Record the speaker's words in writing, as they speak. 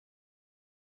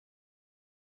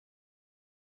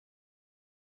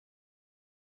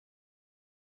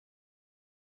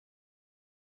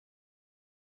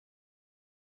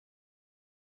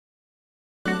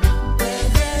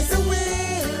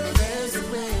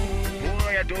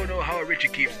I don't know how Richie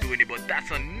keeps doing it, but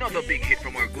that's another big hit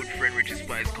from our good friend Richie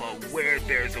Spice called Where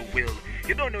There's a Will.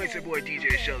 You don't know it's your boy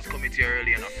DJ Shells coming to you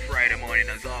early on a Friday morning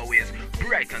as always.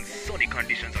 Bright and sunny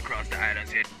conditions across the island,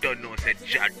 so you don't know said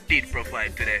Jah did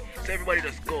provide today. So everybody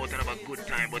just go out and have a good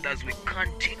time. But as we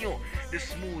continue the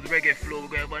smooth reggae flow, we're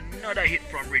going to have another hit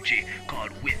from Richie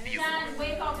called With You. Shan,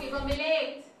 wake up, you're going to be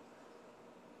late.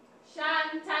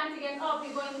 Shan, time to get up,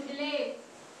 you're going to be late.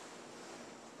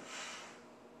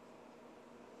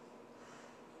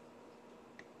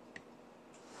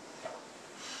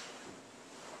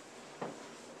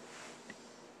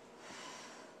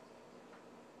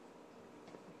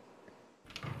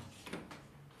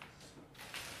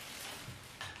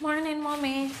 Morning,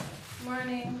 Mommy.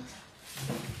 Morning.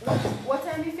 What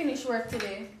time do you finish work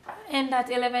today? End at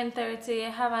 11:30. I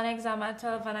have an exam at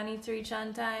 12 and I need to reach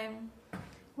on time.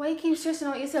 Why you keep stressing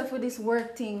out yourself with this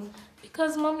work thing?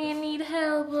 Because, Mommy, I need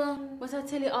help. But I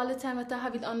tell you all the time that I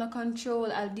have it under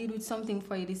control. I'll deal with something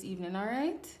for you this evening,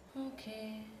 alright?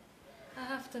 Okay. I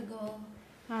have to go.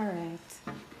 Alright.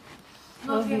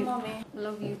 Love you, Mommy.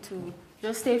 Love you too.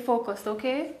 Just stay focused,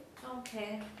 okay?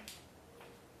 Okay.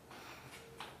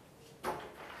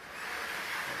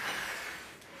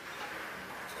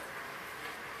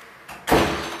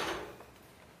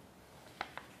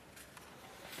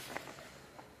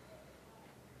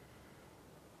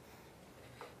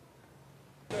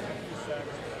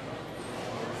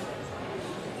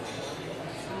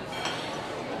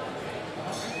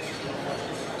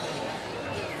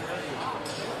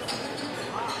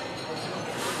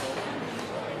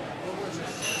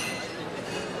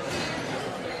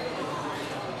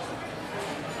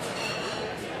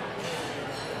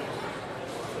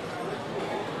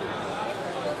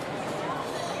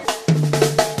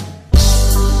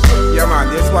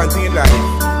 There's one thing in life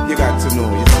you got to know,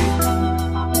 you see.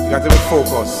 You got to be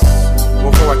focused.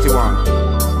 Go for what you want.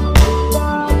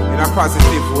 In a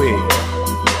positive way.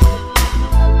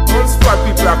 Don't what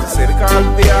people have to say because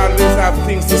they always have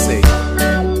things to say.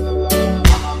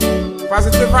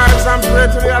 Positive vibes and pray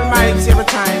to the Almighty every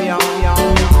time, yo.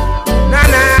 Na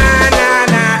na na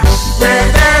na. Where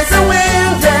there's a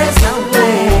will, there's a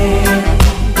way.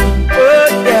 Oh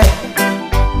yeah.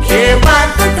 Hear what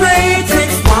the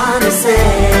critics wanna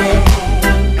say.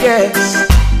 Yes,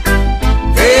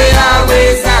 they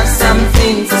always have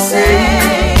something to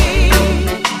say.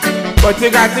 But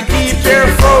you got to keep your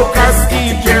focus,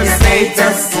 keep your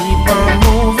status, keep on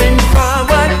moving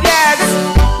forward. Yes,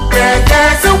 where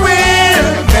there's a will,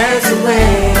 there's a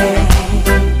way.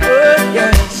 Oh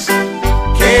yes,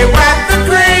 care what the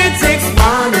critics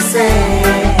wanna say.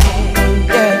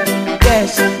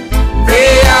 Yes,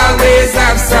 they always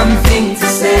have something to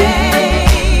say.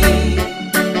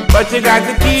 But you got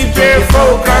to keep your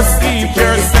focus, keep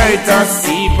your status,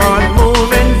 keep on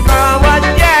moving forward.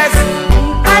 Yes,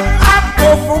 up, go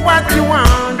for what you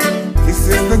want. This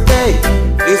is the day,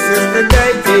 this is the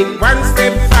day. Take one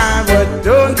step forward,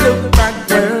 don't look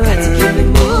backward. Got to keep it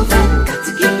moving, got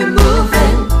to keep it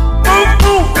moving.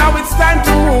 Move, now it's time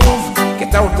to move.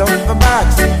 Get out of the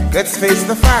box, let's face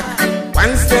the fact.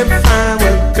 One step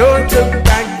forward, don't look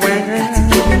backward. Got to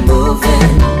keep it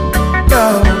moving.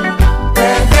 Go.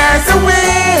 There's a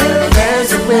will,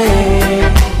 there's a way.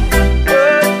 Oh,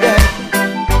 yeah.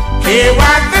 Hear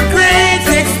what the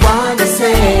critics want to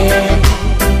say.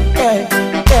 Yeah,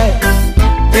 yeah.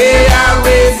 They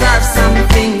always have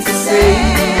something to say.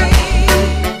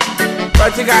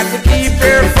 But you got to keep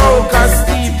your focus,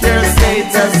 keep your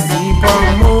status, keep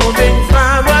on moving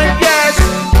forward. Yes,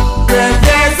 where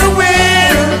there's a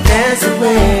will, there's a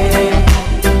way.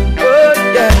 Oh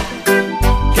yeah.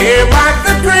 Hear what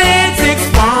the critics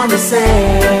wanna say.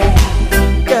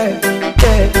 Yeah,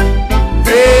 yeah.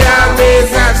 They always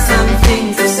have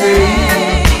something to say.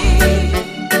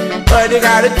 But you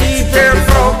gotta keep your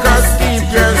focus, keep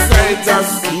your status,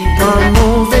 keep on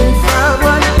moving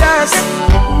forward. Yes,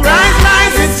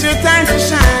 rise, it's your time to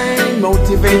shine.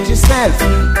 Motivate yourself,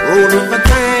 roll with the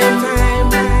time.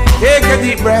 Take a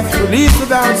deep breath, release the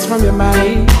doubts from your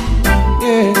mind.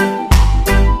 Yeah.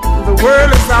 The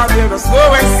world is out there, just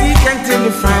go and seek until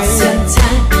you find.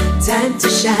 Time to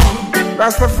shine.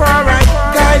 Rastafari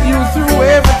guide you through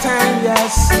every time,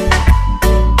 yes.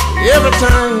 Every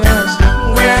time, yes.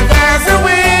 Where there's a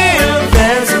will,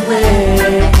 there's a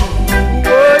way.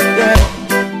 Oh yeah.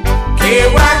 Hear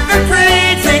what the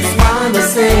critics wanna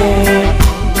say.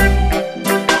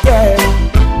 Yeah.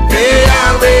 They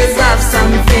always have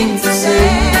something to say.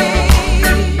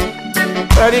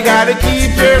 But you gotta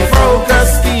keep your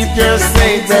focus, keep your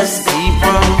status, keep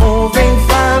on moving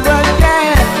forward,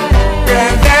 yeah.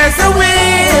 Where there's a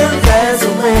will, there's a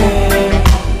way.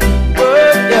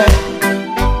 Oh yeah.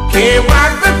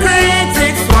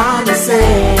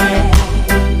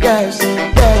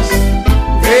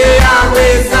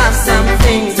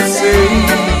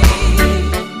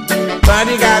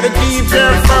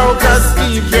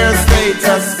 say,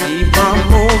 just keep on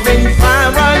moving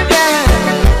forward, yeah.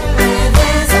 Where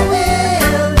there's a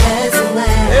will, there's a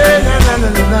way. Hey, no, no, no,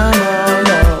 no, no,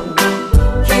 no.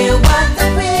 Hear what the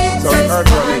princess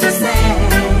wanna say.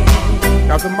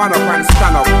 You have to man up and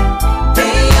stand up.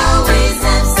 They always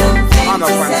have something Man up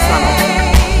to and say. stand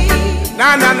up. Na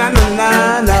na na na na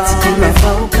na. Keep your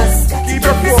focus, Keep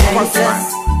your focus, man.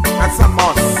 That's a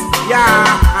must. Yeah.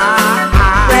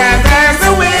 Where there's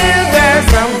a will,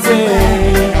 there's a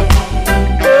way.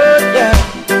 Oh yeah.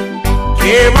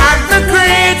 Hear what the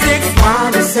critics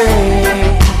wanna say.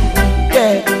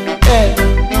 Yeah, yeah.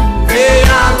 They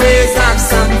always have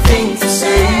something to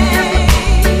say.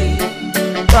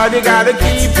 But you gotta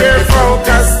keep your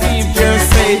focus, keep your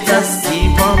faith, just